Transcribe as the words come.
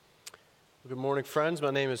Good morning, friends. My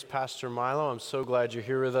name is Pastor Milo. I'm so glad you're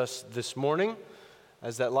here with us this morning.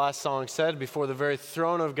 As that last song said, before the very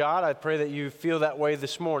throne of God, I pray that you feel that way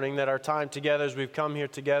this morning, that our time together as we've come here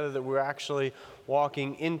together, that we're actually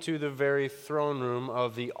walking into the very throne room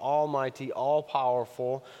of the almighty,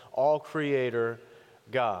 all-powerful, all-creator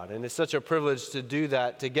God. And it's such a privilege to do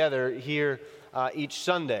that together here each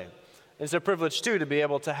Sunday. It's a privilege, too, to be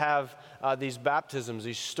able to have these baptisms,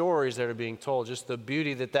 these stories that are being told, just the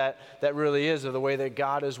beauty that really is of the way that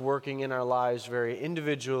God is working in our lives very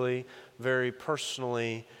individually, very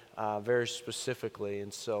personally, very specifically.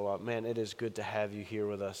 And so, man, it is good to have you here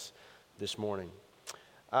with us this morning.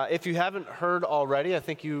 If you haven't heard already, I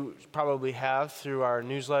think you probably have through our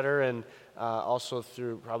newsletter and also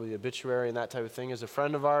through probably the obituary and that type of thing, as a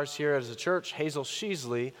friend of ours here as a church, Hazel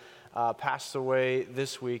Sheasley, passed away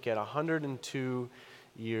this week at 102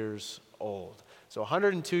 years old. So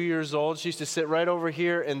 102 years old. She used to sit right over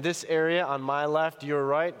here in this area on my left, your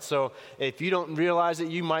right. So if you don't realize it,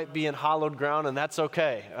 you might be in hallowed ground, and that's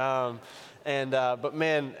okay. But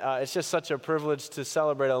man, it's just such a privilege to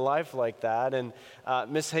celebrate a life like that. And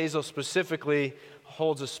Miss Hazel specifically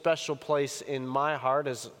holds a special place in my heart.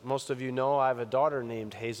 As most of you know, I have a daughter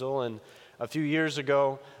named Hazel, and a few years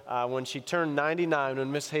ago, when she turned 99,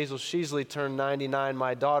 when Miss Hazel Sheasley turned 99,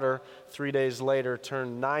 my daughter, 3 days later,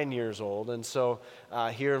 turned 9 years old. And so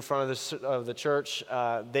here in front of the church,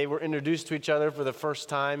 they were introduced to each other for the first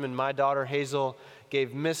time, and my daughter Hazel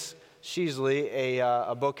gave Miss Sheasley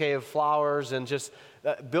a bouquet of flowers and just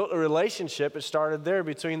built a relationship. It started there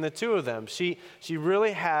between the two of them. She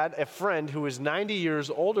really had a friend who was 90 years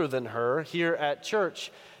older than her here at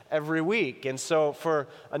church every week. And so for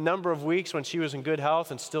a number of weeks when she was in good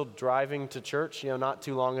health and still driving to church, not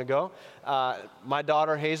too long ago, my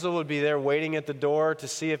daughter Hazel would be there waiting at the door to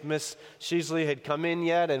see if Miss Sheasley had come in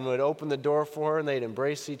yet, and would open the door for her, and they'd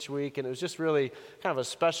embrace each week. And it was just really kind of a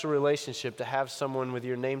special relationship to have someone with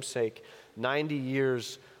your namesake 90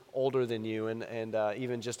 years older than you, and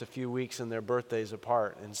even just a few weeks in their birthdays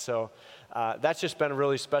apart. And so that's just been a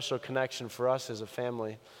really special connection for us as a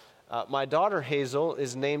family. My daughter Hazel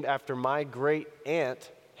is named after my great aunt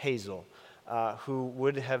Hazel, who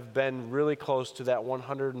would have been really close to that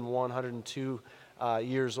 101, 102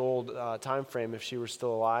 years old time frame if she were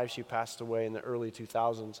still alive. She passed away in the early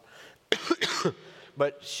 2000s.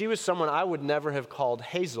 But she was someone I would never have called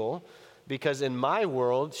Hazel, because in my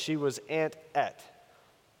world, she was Aunt Et.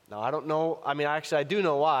 Now, I don't know, I do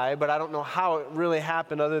know why, but I don't know how it really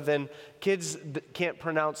happened, other than kids can't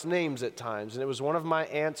pronounce names at times. And it was one of my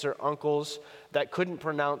aunts or uncles that couldn't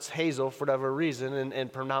pronounce Hazel for whatever reason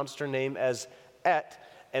and pronounced her name as Et.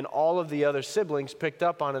 And all of the other siblings picked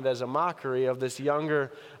up on it as a mockery of this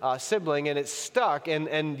younger sibling, and it stuck.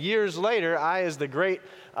 And years later, I, as the great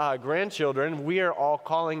grandchildren, we are all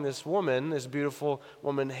calling this woman, this beautiful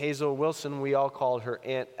woman, Hazel Wilson, we all called her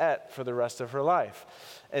Aunt Et for the rest of her life.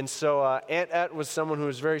 And so Aunt Et was someone who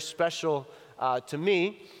was very special to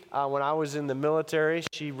me. When I was in the military,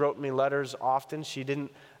 she wrote me letters often. She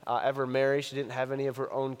didn't ever marry. She didn't have any of her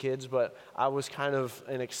own kids, but I was kind of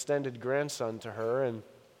an extended grandson to her. And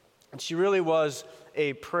she really was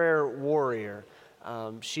a prayer warrior.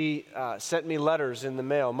 She sent me letters in the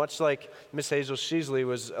mail, much like Miss Hazel Sheasley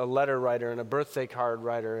was a letter writer and a birthday card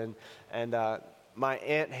writer. And my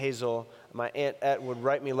Aunt Hazel, my Aunt Et, would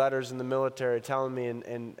write me letters in the military telling me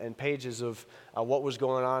in pages of what was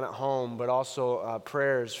going on at home, but also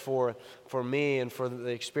prayers for me and for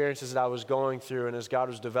the experiences that I was going through, and as God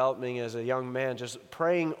was developing me as a young man, just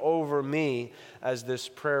praying over me as this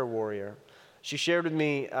prayer warrior. She shared with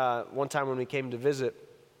me one time when we came to visit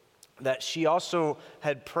that she also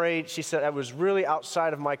had prayed. She said, I was really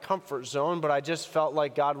outside of my comfort zone, but I just felt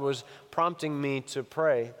like God was prompting me to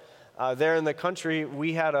pray. There in the country,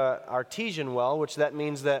 we had an artesian well, which that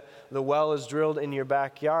means that the well is drilled in your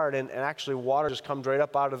backyard, and actually water just comes right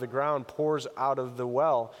up out of the ground, pours out of the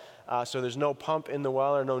well. So there's no pump in the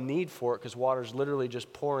well or no need for it, because water is literally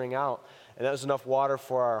just pouring out. And that was enough water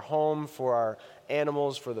for our home, for our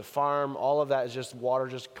animals, for the farm. All of that is just water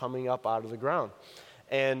just coming up out of the ground.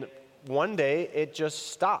 And one day, it just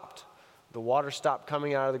stopped. The water stopped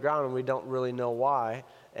coming out of the ground, and we don't really know why.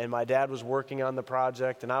 And my dad was working on the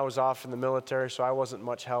project, and I was off in the military, so I wasn't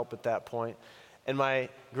much help at that point. And my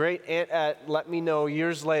great aunt let me know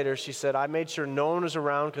years later. She said, I made sure no one was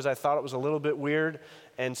around because I thought it was a little bit weird.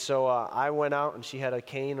 And so I went out, and she had a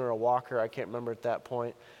cane or a walker, I can't remember at that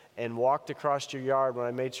point, and walked across your yard when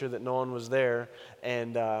I made sure that no one was there,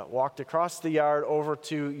 and walked across the yard over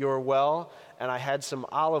to your well, and I had some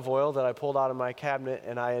olive oil that I pulled out of my cabinet,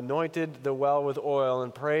 and I anointed the well with oil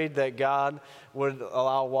and prayed that God would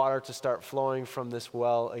allow water to start flowing from this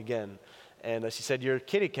well again. And she said, your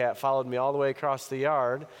kitty cat followed me all the way across the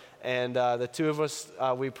yard. And the two of us,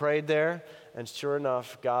 we prayed there. And sure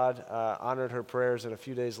enough, God honored her prayers. And a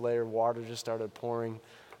few days later, water just started pouring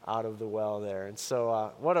out of the well there. And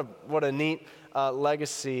so what a neat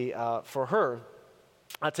legacy for her.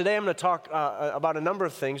 Today I'm going to talk about a number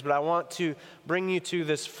of things, but I want to bring you to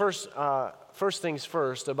this first things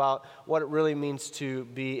first about what it really means to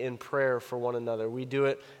be in prayer for one another. We do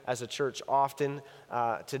it as a church often.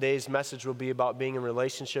 Today's message will be about being in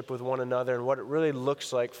relationship with one another and what it really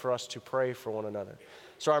looks like for us to pray for one another.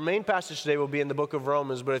 So our main passage today will be in the book of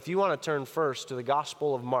Romans, but if you want to turn first to the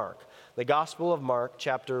Gospel of Mark,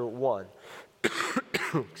 chapter 1.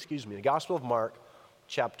 Excuse me, the Gospel of Mark,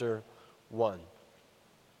 chapter 1.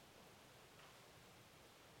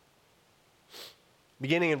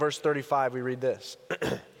 Beginning in verse 35, we read this.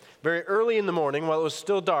 Very early in the morning, while it was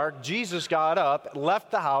still dark, Jesus got up,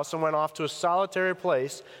 left the house, and went off to a solitary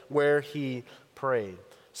place where he prayed.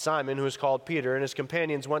 Simon, who was called Peter, and his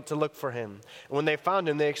companions went to look for him. And when they found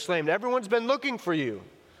him, they exclaimed, "Everyone's been looking for you."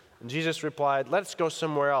 And Jesus replied, "Let's go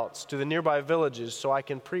somewhere else, to the nearby villages, so I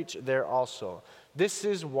can preach there also. This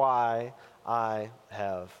is why I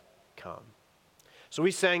have come." So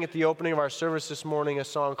we sang at the opening of our service this morning a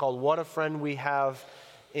song called "What a Friend We Have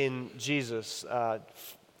in Jesus."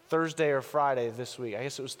 Thursday or Friday this week. I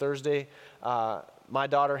guess it was Thursday. My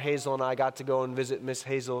daughter Hazel and I got to go and visit Miss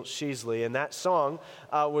Hazel Sheasley. And that song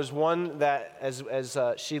was one that as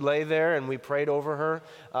she lay there and we prayed over her,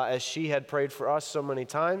 as she had prayed for us so many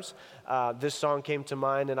times, this song came to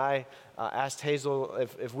mind. And I asked Hazel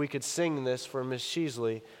if we could sing this for Miss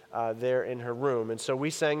Sheasley there in her room. And so we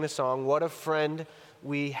sang the song, "What a Friend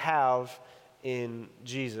We Have in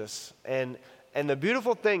Jesus." And the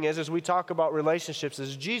beautiful thing is, as we talk about relationships,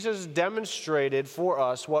 is Jesus demonstrated for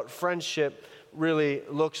us what friendship really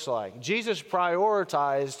looks like. Jesus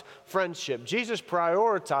prioritized friendship. Jesus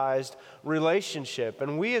prioritized relationship.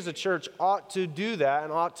 And we as a church ought to do that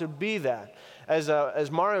and ought to be that. As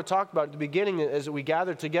Mario talked about at the beginning, as we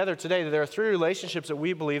gathered together today, there are three relationships that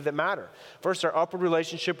we believe that matter. First, our upward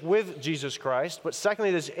relationship with Jesus Christ. But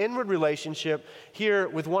secondly, this inward relationship here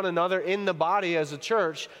with one another in the body as a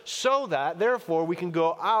church, so that, therefore, we can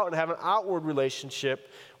go out and have an outward relationship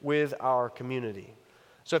with our community.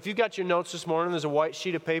 So if you've got your notes this morning, there's a white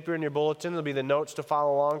sheet of paper in your bulletin. There'll be the notes to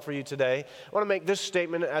follow along for you today. I want to make this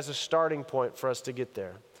statement as a starting point for us to get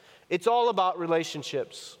there. It's all about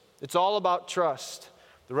relationships. It's all about trust.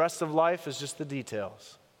 The rest of life is just the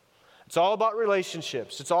details. It's all about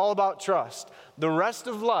relationships. It's all about trust. The rest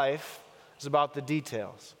of life is about the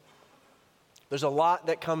details. There's a lot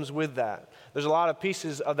that comes with that. There's a lot of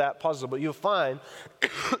pieces of that puzzle, but you'll find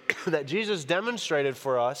that Jesus demonstrated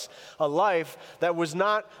for us a life that was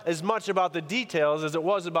not as much about the details as it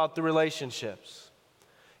was about the relationships.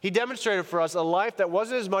 He demonstrated for us a life that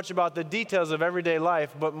wasn't as much about the details of everyday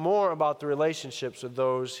life, but more about the relationships with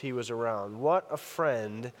those he was around. What a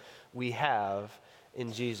friend we have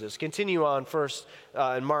in Jesus. Continue on first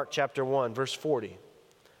in Mark chapter 1, verse 40.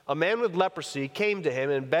 A man with leprosy came to him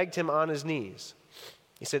and begged him on his knees.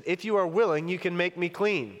 He said, "If you are willing, you can make me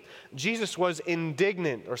clean." Jesus was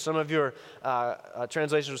indignant, or some of your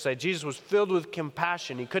translations would say Jesus was filled with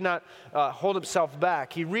compassion. He could not hold himself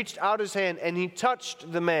back. He reached out his hand and he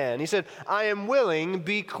touched the man. He said, "I am willing,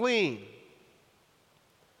 be clean."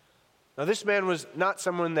 Now this man was not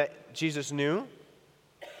someone that Jesus knew.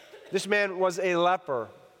 This man was a leper.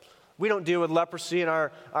 We don't deal with leprosy in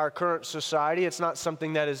our current society. It's not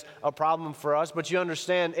something that is a problem for us. But you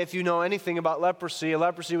understand, if you know anything about leprosy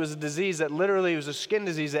was a disease that literally was a skin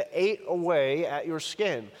disease that ate away at your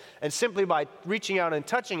skin. And simply by reaching out and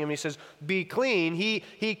touching him, he says, "Be clean,"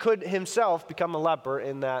 he could himself become a leper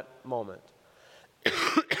in that moment.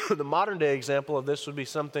 The modern day example of this would be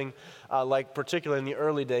something like particularly in the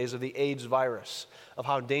early days of the AIDS virus, of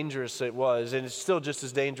how dangerous it was. And it's still just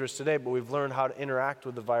as dangerous today, but we've learned how to interact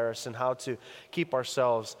with the virus and how to keep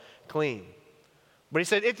ourselves clean. But he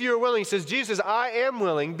said, "If you're willing," he says, Jesus, "I am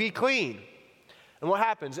willing, be clean." And what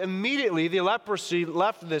happens? Immediately the leprosy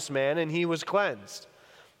left this man and he was cleansed.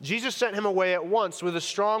 Jesus sent him away at once with a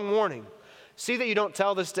strong warning. "See that you don't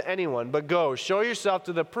tell this to anyone, but go, show yourself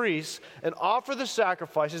to the priests, and offer the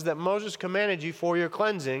sacrifices that Moses commanded you for your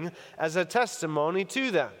cleansing as a testimony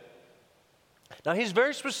to them." Now, he's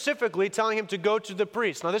very specifically telling him to go to the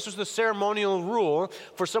priest. Now, this was the ceremonial rule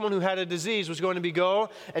for someone who had a disease, was going to be go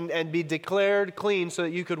and be declared clean so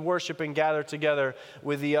that you could worship and gather together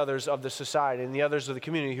with the others of the society and the others of the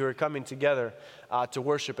community who are coming together to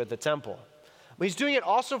worship at the temple. But he's doing it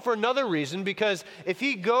also for another reason, because if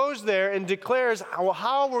he goes there and declares, "Well,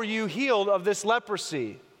 how were you healed of this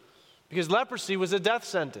leprosy?" Because leprosy was a death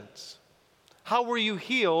sentence. How were you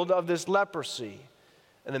healed of this leprosy?"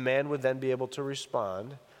 And the man would then be able to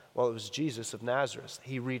respond, "Well, it was Jesus of Nazareth.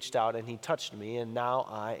 He reached out and he touched me, and now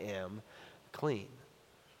I am clean."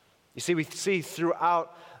 You see, we see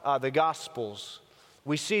throughout the Gospels,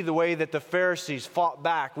 we see the way that the Pharisees fought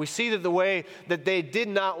back. We see that the way that they did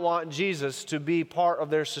not want Jesus to be part of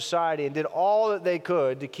their society and did all that they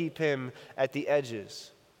could to keep him at the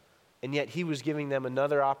edges. And yet he was giving them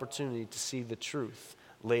another opportunity to see the truth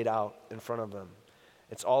laid out in front of them.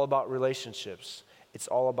 It's all about relationships. It's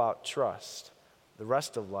all about trust. The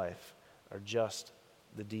rest of life are just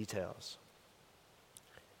the details.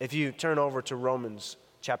 If you turn over to Romans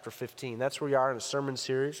chapter 15, that's where we are in a sermon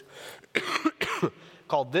series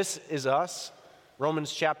called This Is Us.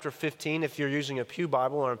 Romans chapter 15, if you're using a Pew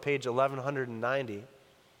Bible, or on page 1190.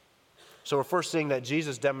 So we're first seeing that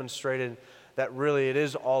Jesus demonstrated that really it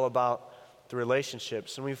is all about the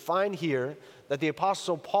relationships. And we find here that the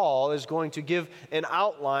Apostle Paul is going to give an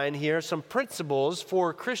outline here, some principles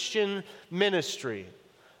for Christian ministry.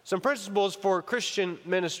 Some principles for Christian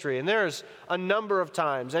ministry. And there's a number of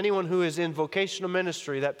times, anyone who is in vocational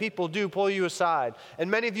ministry, that people do pull you aside. And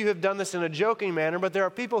many of you have done this in a joking manner, but there are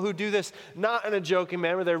people who do this not in a joking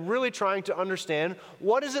manner. They're really trying to understand,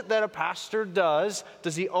 what is it that a pastor does?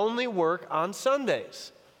 Does he only work on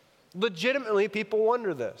Sundays? Legitimately, people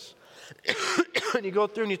wonder this. And you go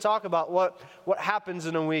through and you talk about what happens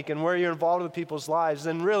in a week and where you're involved with people's lives.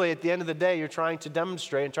 And really, at the end of the day, you're trying to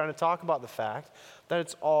demonstrate and trying to talk about the fact that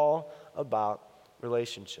it's all about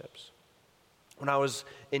relationships. When I was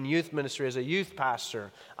in youth ministry as a youth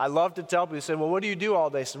pastor, I loved to tell people, they said, "Well, what do you do all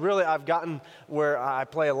day?" So really, I've gotten where I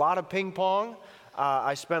play a lot of ping pong.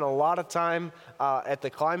 I spent a lot of time at the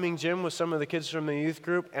climbing gym with some of the kids from the youth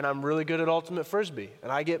group, and I'm really good at ultimate frisbee.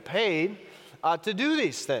 And I get paid to do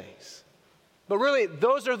these things. But really,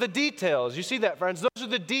 those are the details. You see that, friends? Those are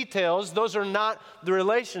the details. Those are not the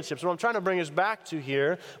relationships. What I'm trying to bring us back to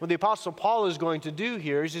here, what the Apostle Paul is going to do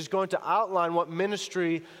here, is he's going to outline what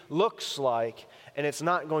ministry looks like, and it's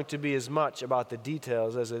not going to be as much about the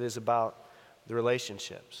details as it is about the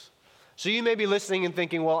relationships. So you may be listening and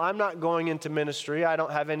thinking, "Well, I'm not going into ministry. I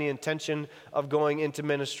don't have any intention of going into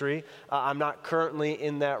ministry. I'm not currently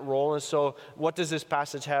in that role. And so what does this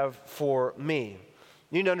passage have for me?"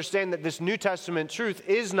 You need to understand that this New Testament truth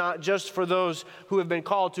is not just for those who have been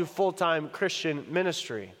called to full-time Christian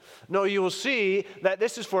ministry. No, you will see that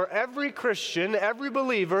this is for every Christian, every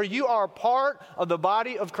believer. You are part of the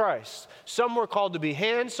body of Christ. Some were called to be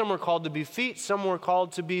hands, some were called to be feet, some were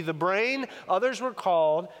called to be the brain, others were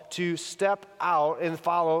called to step out and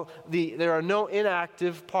follow there are no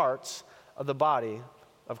inactive parts of the body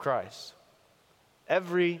of Christ.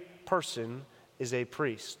 Every person is a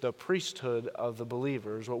priest, the priesthood of the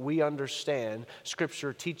believers. What we understand,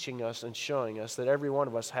 Scripture teaching us and showing us that every one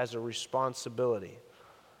of us has a responsibility.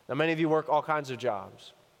 Now, many of you work all kinds of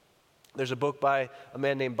jobs. There's a book by a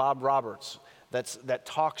man named Bob Roberts that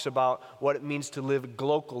talks about what it means to live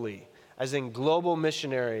globally, as in global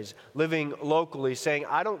missionaries living locally, saying,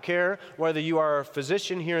 I don't care whether you are a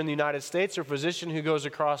physician here in the United States or a physician who goes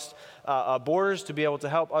across borders to be able to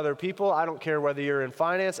help other people. I don't care whether you're in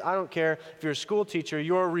finance. I don't care if you're a school teacher.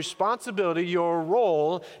 Your responsibility, your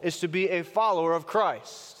role is to be a follower of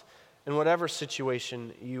Christ in whatever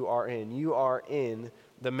situation you are in. You are in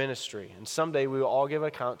the ministry. And someday we will all give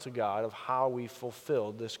account to God of how we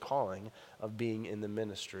fulfilled this calling of being in the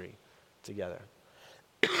ministry together.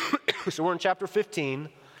 So we're in chapter 15,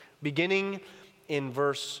 beginning in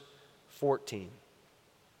verse 14.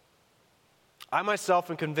 I myself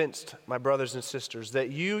am convinced, my brothers and sisters, that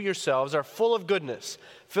you yourselves are full of goodness,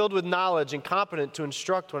 filled with knowledge and competent to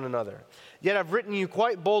instruct one another. Yet I've written you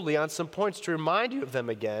quite boldly on some points to remind you of them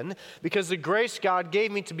again, because the grace God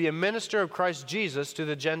gave me to be a minister of Christ Jesus to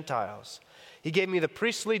the Gentiles. He gave me the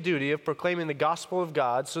priestly duty of proclaiming the gospel of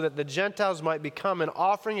God so that the Gentiles might become an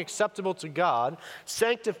offering acceptable to God,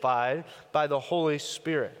 sanctified by the Holy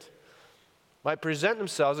Spirit. Might present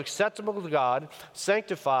themselves acceptable to God,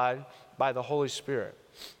 sanctified by the Holy Spirit.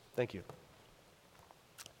 Thank you.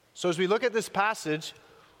 So as we look at this passage,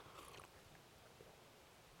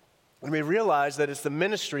 we realize that it's the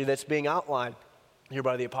ministry that's being outlined here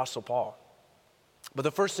by the Apostle Paul. But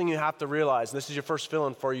the first thing you have to realize, and this is your first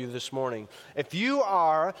fill-in for you this morning, if you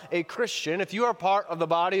are a Christian, if you are part of the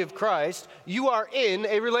body of Christ, you are in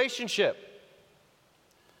a relationship.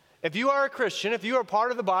 If you are a Christian, if you are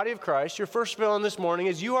part of the body of Christ, your first fill-in this morning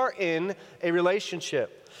is you are in a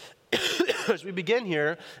relationship. As we begin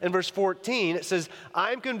here in verse 14, it says,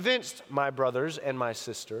 I'm convinced, my brothers and my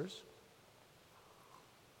sisters.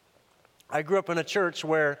 I grew up in a church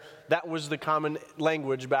where that was the common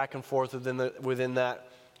language back and forth within that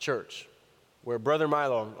church. where Brother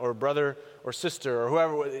Milo or brother or sister or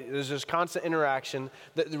whoever, there's this constant interaction.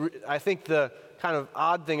 I think the kind of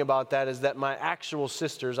odd thing about that is that my actual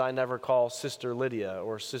sisters, I never call Sister Lydia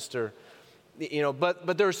or Sister,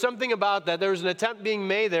 but there's something about that. There's an attempt being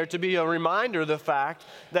made there to be a reminder of the fact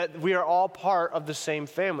that we are all part of the same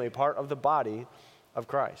family, part of the body of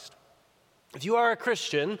Christ. If you are a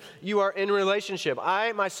Christian, you are in relationship.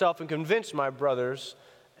 I myself am convinced, my brothers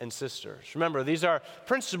and sisters. Remember, these are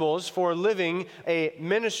principles for living a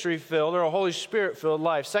ministry-filled or a Holy Spirit-filled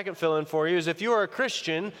life. Second fill-in for you is if you are a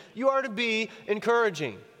Christian, you are to be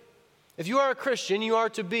encouraging. If you are a Christian, you are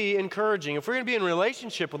to be encouraging. If we're going to be in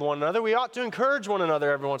relationship with one another, we ought to encourage one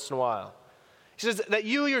another every once in a while. He says that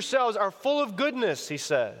you yourselves are full of goodness, he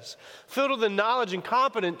says, filled with the knowledge and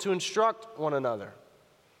competent to instruct one another.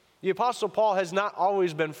 The Apostle Paul has not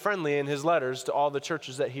always been friendly in his letters to all the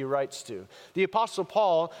churches that he writes to. The Apostle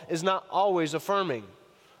Paul is not always affirming.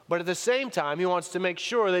 But at the same time, he wants to make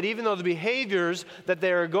sure that even though the behaviors that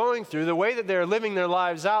they are going through, the way that they're living their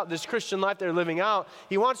lives out, this Christian life they're living out,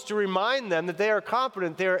 he wants to remind them that they are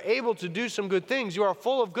competent, they are able to do some good things. You are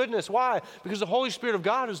full of goodness. Why? Because the Holy Spirit of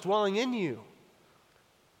God is dwelling in you.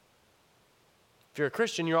 If you're a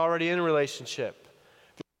Christian, you're already in a relationship.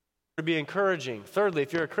 To be encouraging. Thirdly,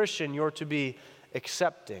 if you're a Christian, you're to be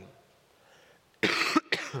accepting.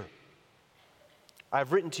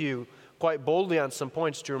 I've written to you quite boldly on some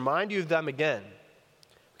points to remind you of them again,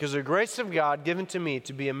 because the grace of God given to me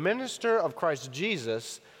to be a minister of Christ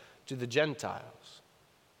Jesus to the Gentiles.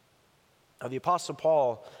 Now, the Apostle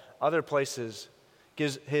Paul, other places,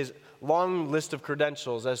 gives his long list of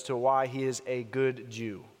credentials as to why he is a good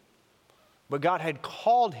Jew. But God had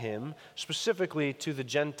called him specifically to the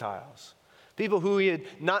Gentiles, people who he had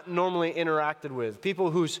not normally interacted with,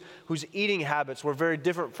 people whose eating habits were very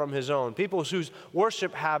different from his own, people whose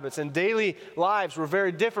worship habits and daily lives were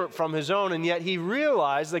very different from his own, and yet he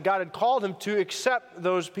realized that God had called him to accept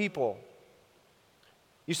those people.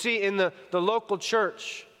 You see, in the local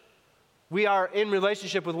church, we are in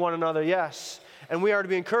relationship with one another, yes. And we are to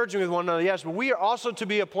be encouraging with one another, yes, but we are also to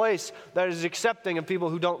be a place that is accepting of people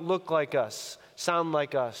who don't look like us, sound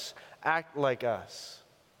like us, act like us.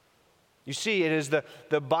 You see, it is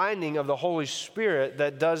the binding of the Holy Spirit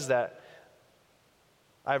that does that.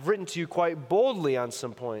 I've written to you quite boldly on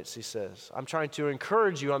some points, he says. I'm trying to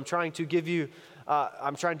encourage you. I'm trying to give you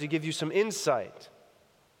some insight.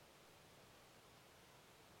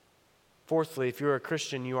 Fourthly, if you're a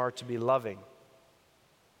Christian, you are to be loving.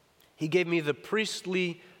 He gave me the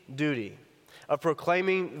priestly duty of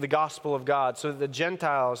proclaiming the gospel of God so that the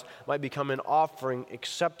Gentiles might become an offering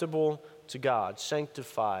acceptable to God,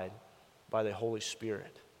 sanctified by the Holy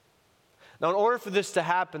Spirit. Now, in order for this to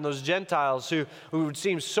happen, those Gentiles who would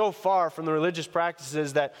seem so far from the religious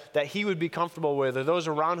practices that he would be comfortable with, or those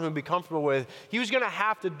around him would be comfortable with, he was going to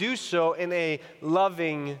have to do so in a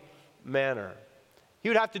loving manner. He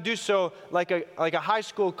would have to do so like a high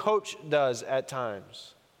school coach does at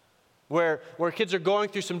times. Where kids are going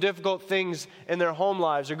through some difficult things in their home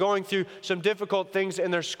lives, or going through some difficult things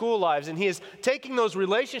in their school lives. And he is taking those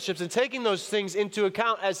relationships and taking those things into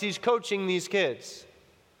account as he's coaching these kids.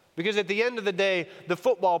 Because at the end of the day, the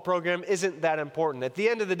football program isn't that important. At the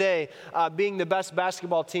end of the day, being the best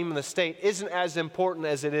basketball team in the state isn't as important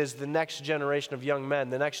as it is the next generation of young men,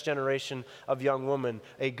 the next generation of young women.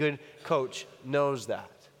 A good coach knows that.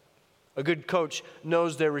 A good coach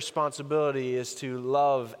knows their responsibility is to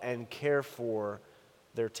love and care for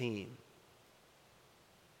their team.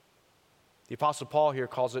 The Apostle Paul here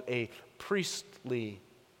calls it a priestly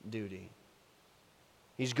duty.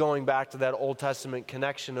 He's going back to that Old Testament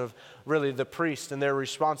connection of really the priest and their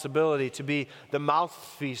responsibility to be the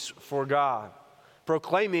mouthpiece for God,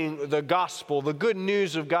 proclaiming the gospel, the good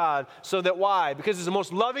news of God, so that why? Because the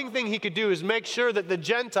most loving thing he could do is make sure that the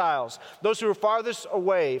Gentiles, those who are farthest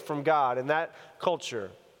away from God in that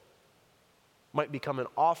culture, might become an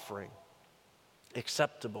offering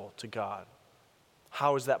acceptable to God.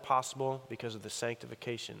 How is that possible? Because of the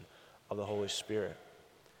sanctification of the Holy Spirit.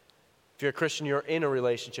 If you're a Christian, you're in a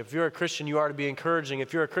relationship. If you're a Christian, you are to be encouraging.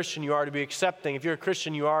 If you're a Christian, you are to be accepting. If you're a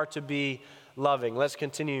Christian, you are to be loving. Let's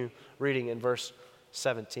continue reading in verse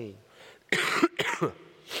 17.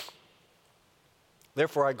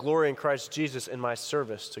 Therefore, I glory in Christ Jesus in my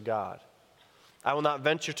service to God. I will not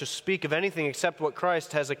venture to speak of anything except what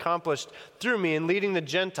Christ has accomplished through me in leading the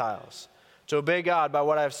Gentiles to obey God by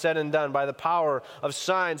what I have said and done, by the power of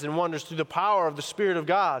signs and wonders, through the power of the Spirit of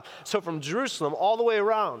God. So from Jerusalem all the way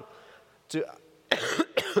around to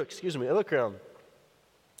Illyricum,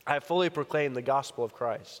 I have fully proclaimed the gospel of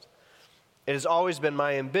Christ. It has always been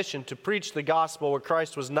my ambition to preach the gospel where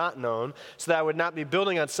Christ was not known, so that I would not be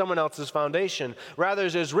building on someone else's foundation. Rather,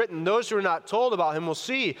 as it is written, those who are not told about him will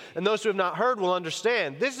see, and those who have not heard will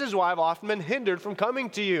understand. This is why I've often been hindered from coming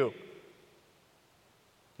to you.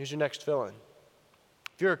 Here's your next fill-in.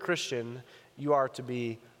 If you're a Christian, you are to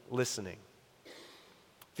be listening.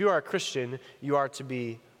 If you are a Christian, you are to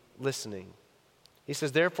be listening. He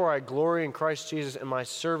says, therefore I glory in Christ Jesus in my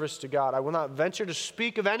service to God. I will not venture to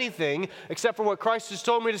speak of anything except for what Christ has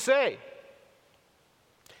told me to say.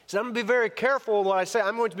 So I'm going to be very careful with what I say.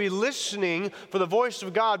 I'm going to be listening for the voice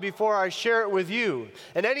of God before I share it with you.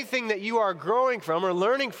 And anything that you are growing from or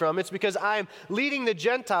learning from, it's because I'm leading the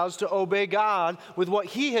Gentiles to obey God with what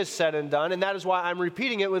He has said and done, and that is why I'm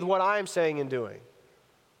repeating it with what I'm saying and doing.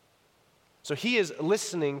 So he is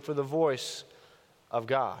listening for the voice of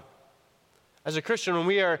God. As a Christian, when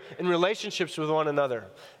we are in relationships with one another,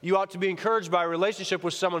 you ought to be encouraged by a relationship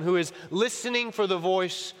with someone who is listening for the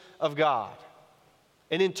voice of God.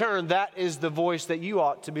 And in turn, that is the voice that you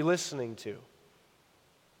ought to be listening to.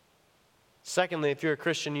 Secondly, if you're a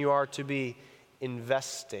Christian, you are to be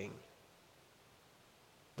investing.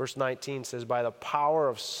 Verse 19 says, by the power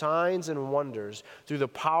of signs and wonders, through the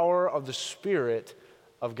power of the Spirit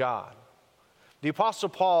of God. The Apostle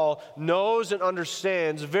Paul knows and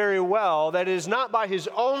understands very well that it is not by his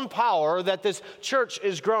own power that this church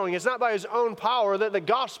is growing. It's not by his own power that the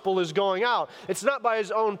gospel is going out. It's not by his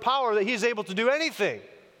own power that he's able to do anything.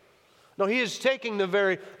 No, he is taking the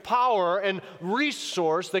very power and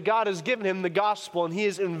resource that God has given him, the gospel, and he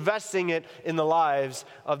is investing it in the lives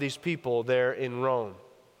of these people there in Rome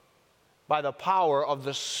by the power of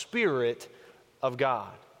the Spirit of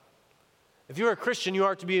God. If you're a Christian, you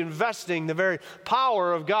are to be investing the very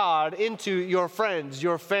power of God into your friends,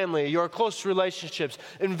 your family, your close relationships.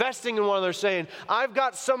 Investing in one another, saying, I've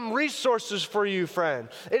got some resources for you, friend.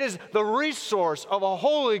 It is the resource of a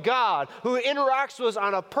holy God who interacts with us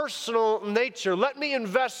on a personal nature. Let me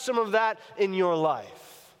invest some of that in your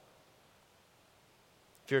life.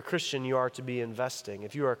 If you're a Christian, you are to be investing.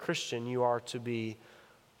 If you are a Christian, you are to be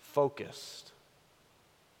focused.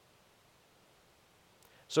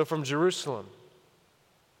 So from Jerusalem,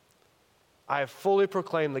 I have fully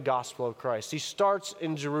proclaimed the gospel of Christ. He starts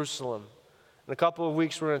in Jerusalem. In a couple of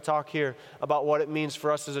weeks, we're going to talk here about what it means for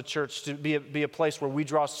us as a church to be a place where we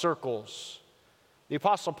draw circles. The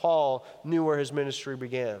Apostle Paul knew where his ministry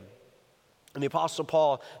began. And the Apostle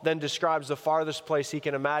Paul then describes the farthest place he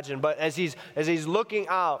can imagine. But as he's looking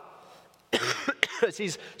out, as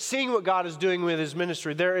he's seeing what God is doing with his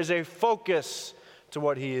ministry, there is a focus to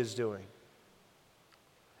what he is doing.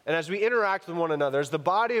 And as we interact with one another, as the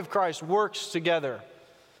body of Christ works together,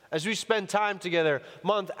 as we spend time together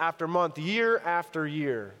month after month, year after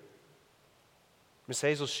year, Miss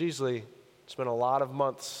Hazel Sheasley spent a lot of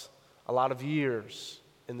months, a lot of years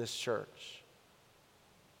in this church.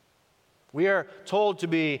 We are told to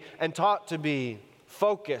be and taught to be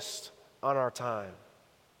focused on our time.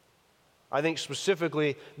 I think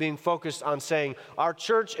specifically being focused on saying, our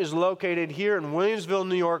church is located here in Williamsville,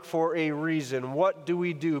 New York for a reason. What do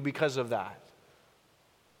we do because of that?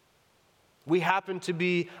 We happen to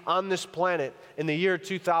be on this planet in the year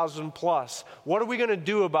 2000 plus. What are we going to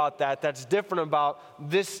do about that that's different about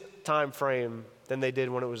this time frame than they did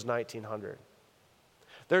when it was 1900?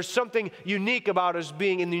 There's something unique about us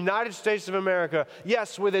being in the United States of America,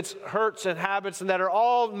 yes, with its hurts and habits and that are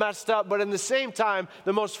all messed up, but in the same time,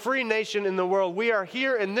 the most free nation in the world. We are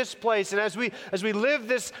here in this place, and as we live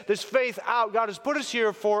this faith out, God has put us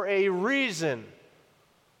here for a reason.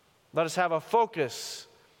 Let us have a focus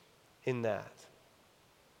in that.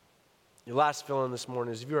 Your last fill-in this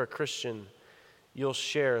morning is if you're a Christian, you'll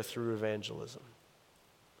share through evangelism.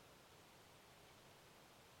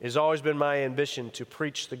 It has always been my ambition to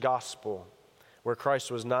preach the gospel where Christ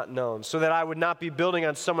was not known, so that I would not be building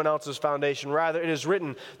on someone else's foundation. Rather, it is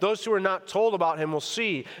written, those who are not told about him will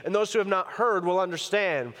see, and those who have not heard will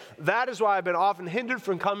understand. That is why I've been often hindered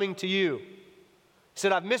from coming to you. He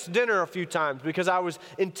said, I've missed dinner a few times because I was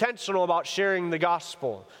intentional about sharing the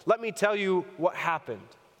gospel. Let me tell you what happened.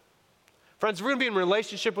 Friends, if we're going to be in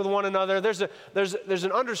relationship with one another, there's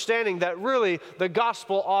an understanding that really the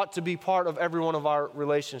gospel ought to be part of every one of our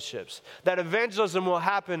relationships. That evangelism will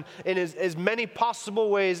happen in as many possible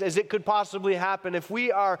ways as it could possibly happen if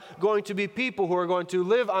we are going to be people who are going to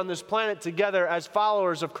live on this planet together as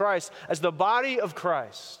followers of Christ, as the body of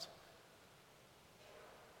Christ.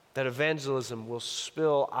 That evangelism will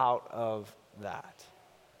spill out of that.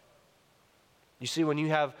 You see, when you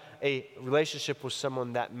have a relationship with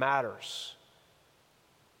someone that matters,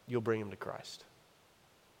 you'll bring him to Christ.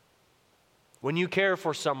 When you care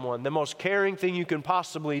for someone, the most caring thing you can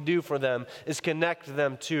possibly do for them is connect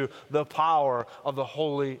them to the power of the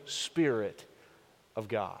Holy Spirit of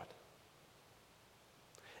God.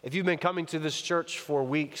 If you've been coming to this church for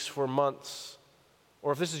weeks, for months,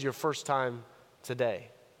 or if this is your first time today,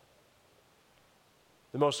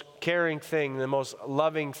 the most caring thing, the most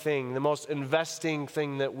loving thing, the most investing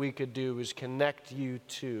thing that we could do is connect you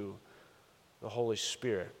to the Holy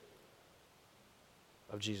Spirit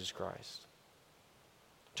of Jesus Christ.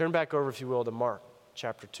 Turn back over, if you will, to Mark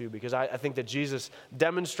chapter 2, because I think that Jesus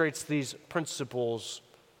demonstrates these principles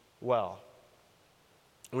well.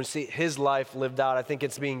 When we see his life lived out, I think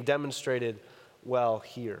it's being demonstrated well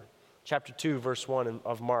here. Chapter 2, verse 1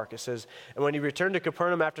 of Mark, it says, "And when he returned to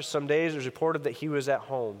Capernaum after some days, it was reported that he was at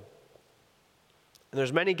home. And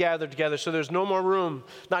there's many gathered together, so there's no more room,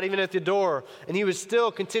 not even at the door. And he was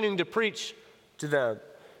still continuing to preach to them.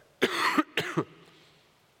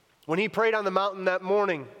 When he prayed on the mountain that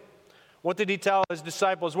morning, what did he tell his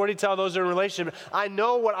disciples? What did he tell those in relationship? I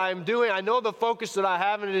know what I'm doing. I know the focus that I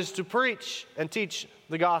have, and it is to preach and teach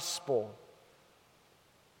the gospel."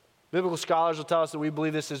 Biblical scholars will tell us that we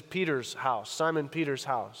believe this is Peter's house, Simon Peter's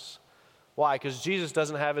house. Why? Because Jesus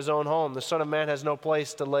doesn't have his own home. The Son of Man has no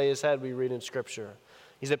place to lay his head, we read in Scripture.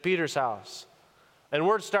 He's at Peter's house. And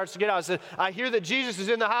word starts to get out. It says, I hear that Jesus is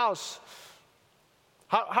in the house.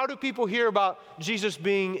 How do people hear about Jesus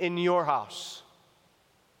being in your house?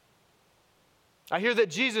 I hear that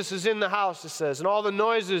Jesus is in the house, it says, and all the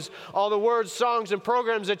noises, all the words, songs, and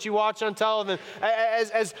programs that you watch on television.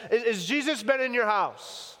 Has Jesus been in your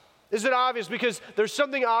house? Is it obvious? Because there's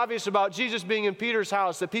something obvious about Jesus being in Peter's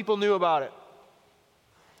house that people knew about it.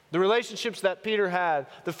 The relationships that Peter had,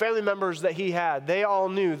 the family members that he had, they all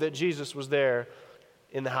knew that Jesus was there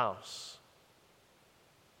in the house.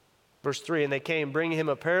 Verse 3, "And they came, bringing him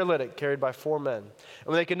a paralytic carried by 4 men. And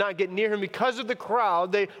when they could not get near him because of the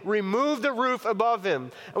crowd, they removed the roof above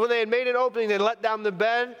him. And when they had made an opening, they let down the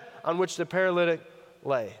bed on which the paralytic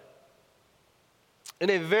lay." In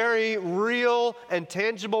a very real and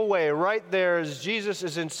tangible way, right there as Jesus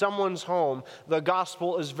is in someone's home, the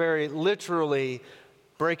gospel is very literally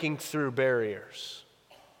breaking through barriers.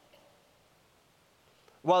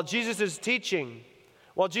 While Jesus is teaching,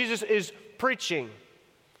 while Jesus is preaching,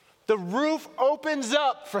 the roof opens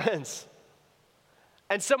up, friends,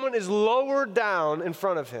 and someone is lowered down in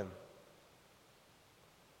front of him.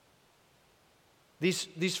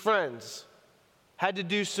 These friends had to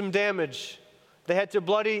do some damage. They had to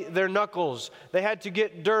bloody their knuckles. They had to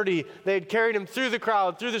get dirty. They had carried him through the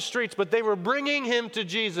crowd, through the streets, but they were bringing him to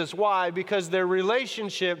Jesus. Why? Because their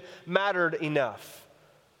relationship mattered enough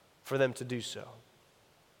for them to do so.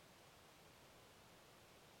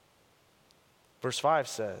 Verse 5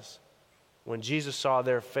 says, when Jesus saw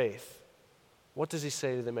their faith, what does he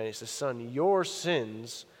say to the man? He says, "Son, your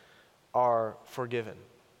sins are forgiven."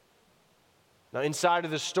 Now, inside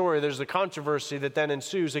of this story, there's the controversy that then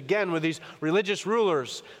ensues, again, with these religious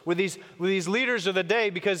rulers, with these leaders of the day,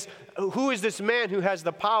 because who is this man who has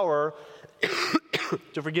the power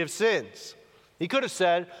to forgive sins? He could have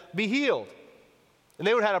said, "Be healed." And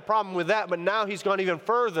they would have had a problem with that, but now he's gone even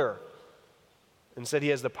further and said he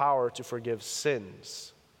has the power to forgive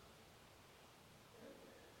sins.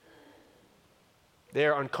 They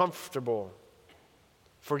are uncomfortable.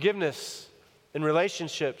 Forgiveness in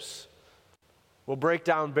relationships will break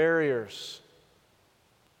down barriers,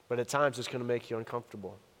 but at times it's going to make you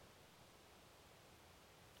uncomfortable.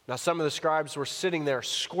 Now, some of the scribes were sitting there,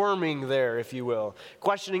 squirming there, if you will,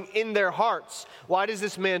 questioning in their hearts, why does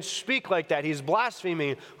this man speak like that? He's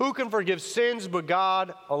blaspheming. Who can forgive sins but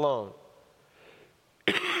God alone?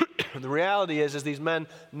 The reality is these men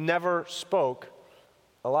never spoke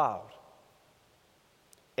aloud.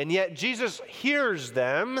 And yet Jesus hears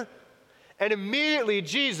them, and immediately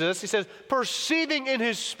Jesus, he says, perceiving in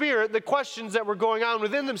his spirit the questions that were going on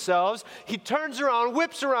within themselves, he turns around,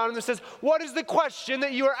 whips around, and says, "What is the question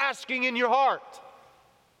that you are asking in your heart?"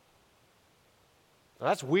 Now,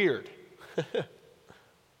 that's weird.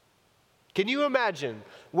 Can you imagine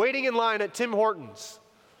waiting in line at Tim Hortons,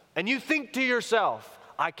 and you think to yourself,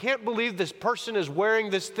 I can't believe this person is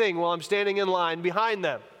wearing this thing while I'm standing in line behind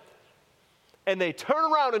them. And they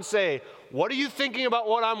turn around and say, "What are you thinking about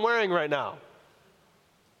what I'm wearing right now?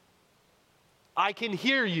 I can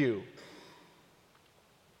hear you."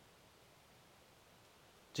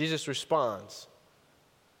 Jesus responds,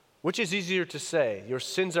 which is easier to say, "Your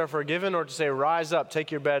sins are forgiven," or to say, "Rise up,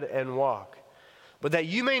 take your bed and walk"? But that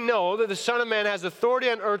you may know that the Son of Man has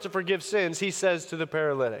authority on earth to forgive sins, he says to the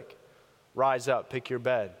paralytic, "Rise up, pick your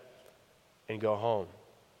bed, and go home."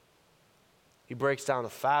 He breaks down a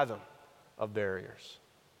fathom of barriers.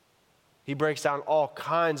 He breaks down all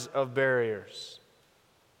kinds of barriers.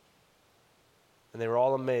 And they were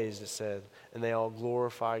all amazed, it said, and they all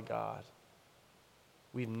glorified God.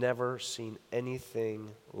 We've never seen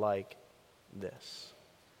anything like this.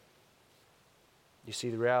 You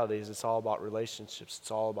see, the reality is it's all about relationships.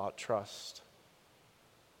 It's all about trust.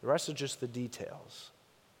 The rest are just the details.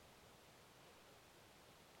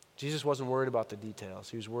 Jesus wasn't worried about the details.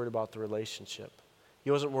 He was worried about the relationship. He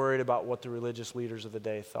wasn't worried about what the religious leaders of the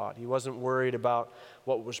day thought. He wasn't worried about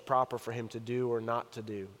what was proper for him to do or not to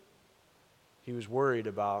do. He was worried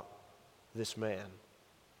about this man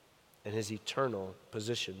and his eternal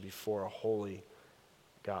position before a holy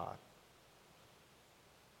God.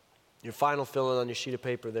 Your final fill-in on your sheet of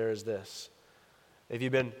paper there is this. If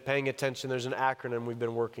you've been paying attention, there's an acronym we've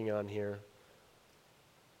been working on here.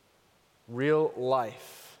 Real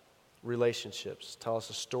life relationships tell us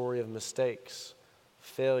a story of mistakes,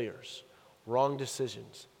 failures, wrong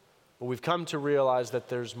decisions. But we've come to realize that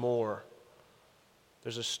there's more.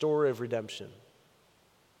 There's a story of redemption.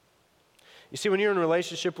 You see, when you're in a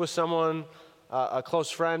relationship with someone, a close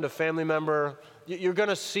friend, a family member, you're going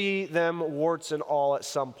to see them warts and all at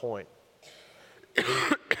some point.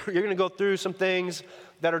 You're going to go through some things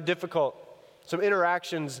that are difficult, some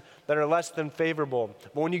interactions that are less than favorable.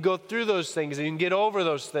 But when you go through those things and you can get over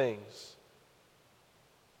those things,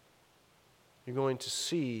 you're going to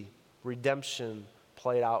see redemption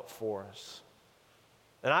played out for us.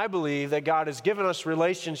 And I believe that God has given us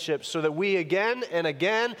relationships so that we again and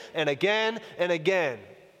again and again and again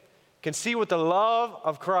can see what the love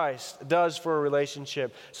of Christ does for a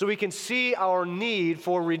relationship. So we can see our need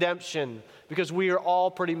for redemption because we are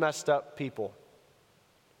all pretty messed up people.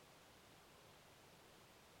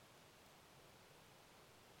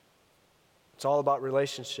 It's all about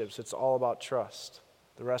relationships. It's all about trust.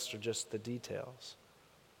 The rest are just the details.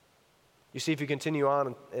 You see, if you continue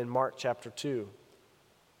on in Mark chapter 2,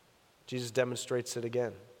 Jesus demonstrates it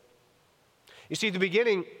again. You see, at the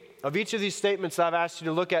beginning of each of these statements I've asked you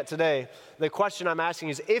to look at today, the question I'm asking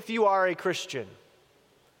is, if you are a Christian,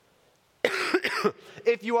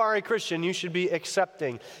 if you are a Christian, you should be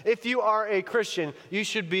accepting. If you are a Christian, you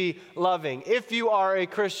should be loving. If you are a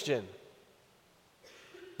Christian,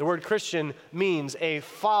 the word Christian means a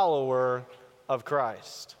follower of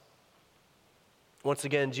Christ. Once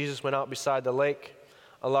again, Jesus went out beside the lake.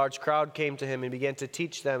 A large crowd came to him and began to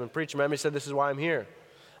teach them and preach. Remember, he said, this is why I'm here.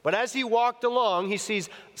 But as he walked along, he sees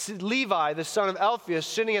Levi, the son of Alphaeus,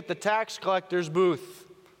 sitting at the tax collector's booth.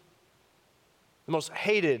 The most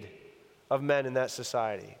hated of men in that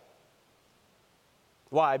society.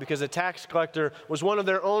 Why? Because the tax collector was one of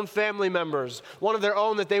their own family members, one of their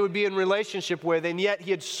own that they would be in relationship with, and yet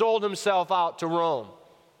he had sold himself out to Rome.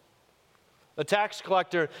 The tax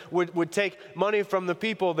collector would take money from the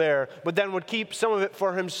people there, but then would keep some of it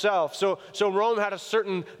for himself. So Rome had a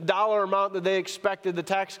certain dollar amount that they expected the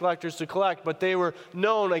tax collectors to collect, but they were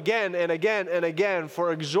known again and again and again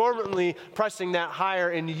for exorbitantly pressing that higher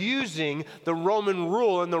and using the Roman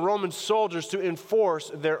rule and the Roman soldiers to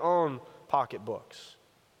enforce their own pocketbooks.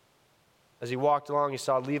 As he walked along, he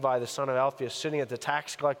saw Levi, the son of Alphaeus, sitting at the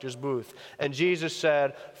tax collector's booth. And Jesus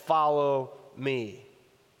said, "Follow me."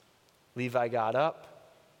 Levi got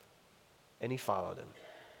up, and he followed him.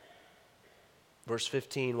 Verse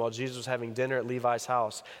 15, while Jesus was having dinner at Levi's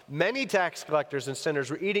house, many tax collectors and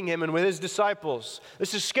sinners were eating him and with his disciples.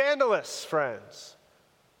 This is scandalous, friends.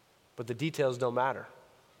 But the details don't matter,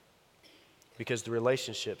 because the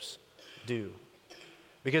relationships do.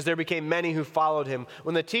 Because there became many who followed him.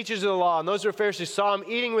 When the teachers of the law and those who were Pharisees saw him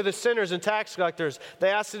eating with the sinners and tax collectors,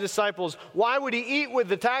 they asked the disciples, why would he eat with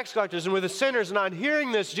the tax collectors and with the sinners? And on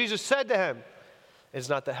hearing this, Jesus said to him, it's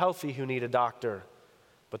not the healthy who need a doctor,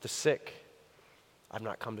 but the sick. I've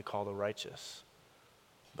not come to call the righteous,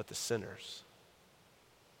 but the sinners.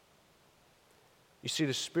 You see,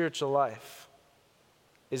 the spiritual life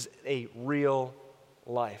is a real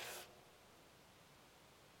life.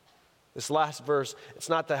 This last verse, it's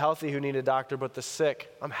not the healthy who need a doctor, but the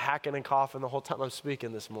sick. I'm hacking and coughing the whole time I'm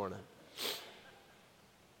speaking this morning.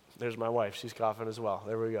 There's my wife. She's coughing as well.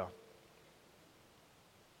 There we go.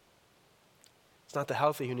 It's not the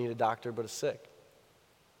healthy who need a doctor, but a sick.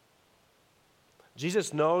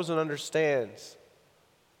 Jesus knows and understands.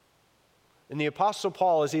 And the Apostle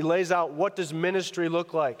Paul, as he lays out what does ministry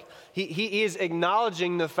look like, he is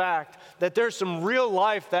acknowledging the fact that there's some real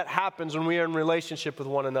life that happens when we are in relationship with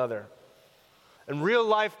one another. In real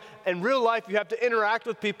life, you have to interact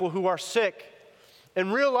with people who are sick.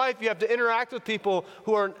 In real life, you have to interact with people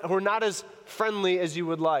who are not as friendly as you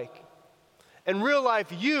would like. In real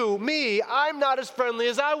life, I'm not as friendly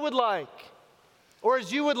as I would like, or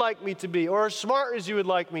as you would like me to be, or as smart as you would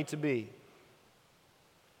like me to be.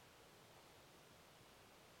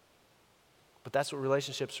 But that's what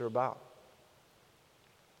relationships are about.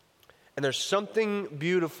 And there's something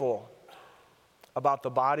beautiful about the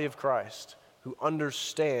body of Christ who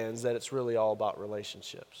understands that it's really all about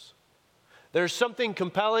relationships. There's something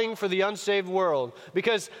compelling for the unsaved world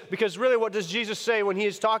because really what does Jesus say when he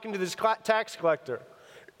is talking to this tax collector?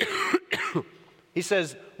 He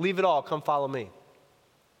says, leave it all, come follow me.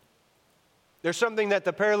 There's something that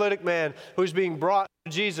the paralytic man who's being brought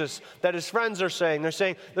to Jesus, that his friends are saying. They're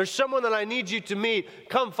saying, there's someone that I need you to meet.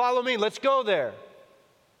 Come, follow me, let's go there.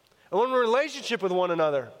 And when we're in relationship with one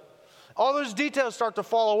another, all those details start to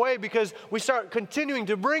fall away because we start continuing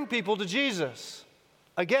to bring people to Jesus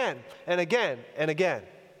again and again and again.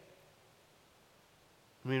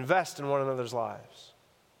 We invest in one another's lives.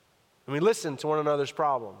 And we listen to one another's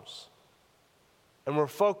problems. And we're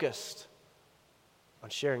focused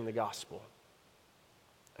on sharing the gospel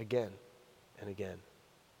again and again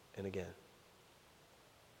and again.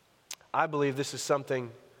 I believe this is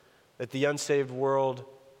something that the unsaved world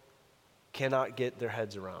cannot get their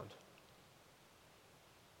heads around.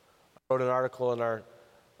 I wrote an article in our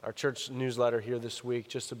church newsletter here this week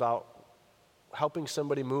just about helping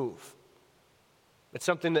somebody move. It's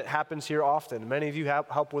something that happens here often. Many of you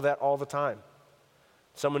help with that all the time.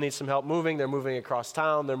 Someone needs some help moving, they're moving across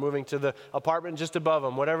town, they're moving to the apartment just above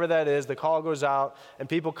them, whatever that is, the call goes out, and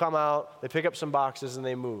people come out, they pick up some boxes, and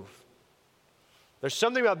they move. There's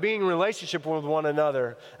something about being in relationship with one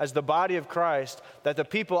another as the body of Christ that the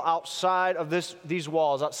people outside of these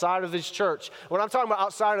walls, outside of this church, when I'm talking about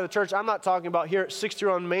outside of the church, I'm not talking about here at 60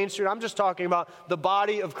 on Main Street, I'm just talking about the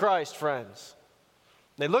body of Christ, friends.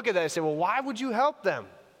 They look at that and say, well, why would you help them?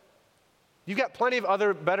 You've got plenty of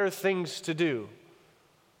other better things to do.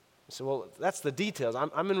 I said, well, that's the details.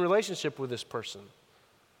 I'm in relationship with this person.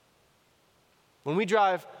 When we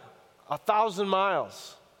drive 1,000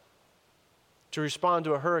 miles to respond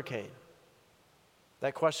to a hurricane,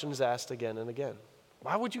 that question is asked again and again.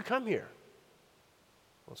 Why would you come here?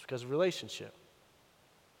 Well, it's because of relationship.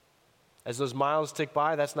 As those miles tick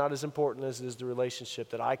by, that's not as important as it is the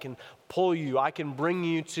relationship that I can pull you, I can bring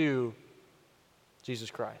you to Jesus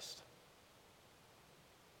Christ.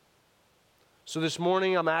 So this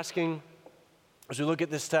morning I'm asking, as we look at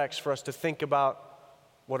this text, for us to think about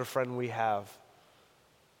what a friend we have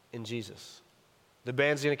in Jesus. The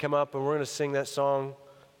band's going to come up and we're going to sing that song,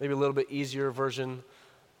 maybe a little bit easier version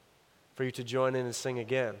for you to join in and sing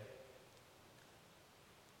again.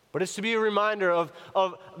 But it's to be a reminder of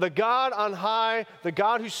the God on high, the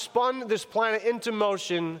God who spun this planet into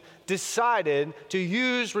motion, decided to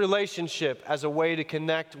use relationship as a way to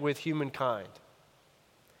connect with humankind.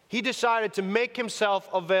 He decided to make himself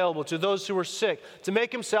available to those who were sick, to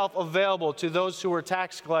make himself available to those who were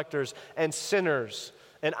tax collectors and sinners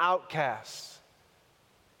and outcasts.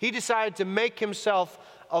 He decided to make himself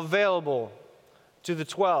available to the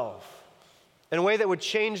 12 in a way that would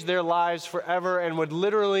change their lives forever and would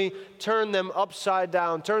literally turn them upside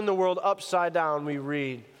down, turn the world upside down, we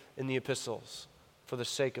read in the epistles, for the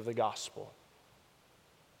sake of the gospel.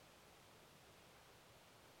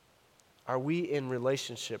 Are we in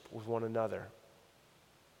relationship with one another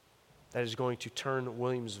that is going to turn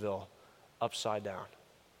Williamsville upside down?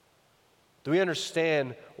 Do we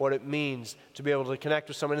understand what it means to be able to connect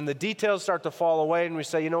with someone? And the details start to fall away and we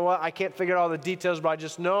say, you know what, I can't figure out all the details, but I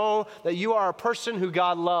just know that you are a person who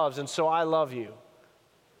God loves, and so I love you.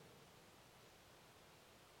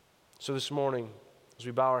 So this morning, as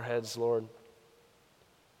we bow our heads, Lord,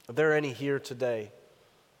 are there any here today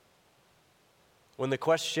when the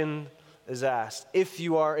question is asked, if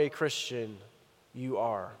you are a Christian, you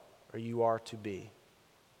are, or you are to be?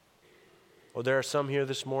 Well, there are some here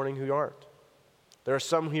this morning who aren't. There are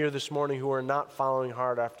some here this morning who are not following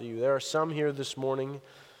hard after you. There are some here this morning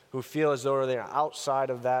who feel as though they are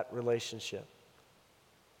outside of that relationship.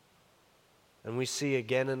 And we see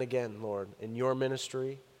again and again, Lord, in your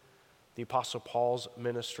ministry, the Apostle Paul's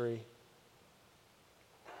ministry,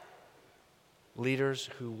 leaders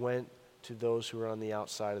who went to those who are on the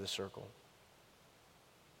outside of the circle.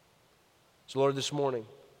 So, Lord, this morning,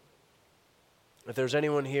 if there's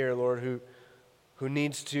anyone here, Lord, who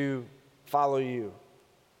needs to follow you,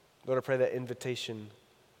 Lord, I pray that invitation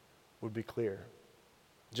would be clear,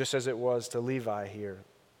 just as it was to Levi here.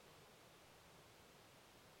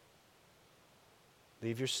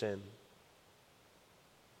 Leave your sin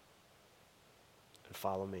and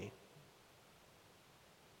follow me.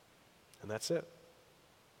 And that's it.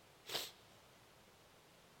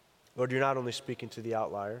 Lord, you're not only speaking to the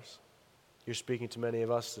outliers, you're speaking to many of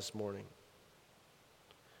us this morning.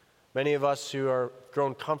 Many of us who are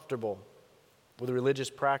grown comfortable with the religious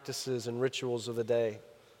practices and rituals of the day.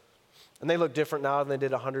 And they look different now than they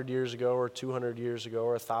did 100 years ago or 200 years ago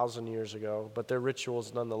or 1,000 years ago, but they're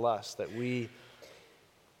rituals nonetheless that we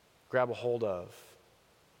grab a hold of.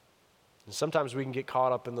 And sometimes we can get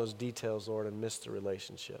caught up in those details, Lord, and miss the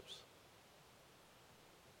relationships.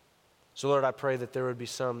 So, Lord, I pray that there would be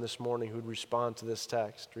some this morning who would respond to this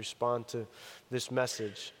text, respond to this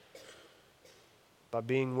message by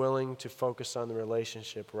being willing to focus on the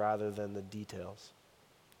relationship rather than the details.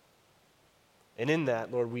 And in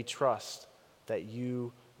that, Lord, we trust that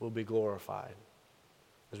you will be glorified.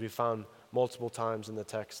 As we found multiple times in the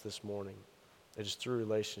text this morning, it is through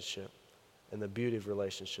relationship and the beauty of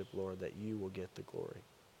relationship, Lord, that you will get the glory.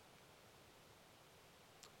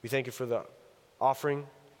 We thank you for the offering.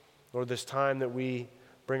 Lord, this time that we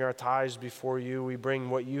bring our tithes before you, we bring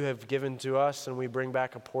what you have given to us and we bring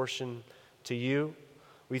back a portion to you.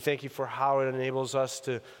 We thank you for how it enables us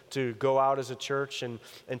to go out as a church and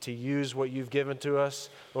to use what you've given to us,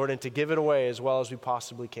 Lord, and to give it away as well as we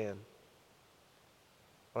possibly can.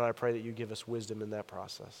 Lord, I pray that you give us wisdom in that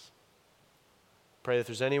process. Pray that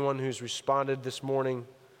there's anyone who's responded this morning,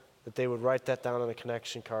 that they would write that down on a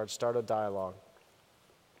connection card, start a dialogue,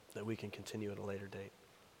 that we can continue at a later date.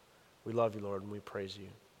 We love you, Lord, and we praise you.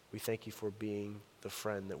 We thank you for being the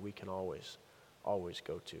friend that we can always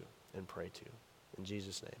go to and pray to. In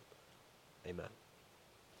Jesus' name, amen.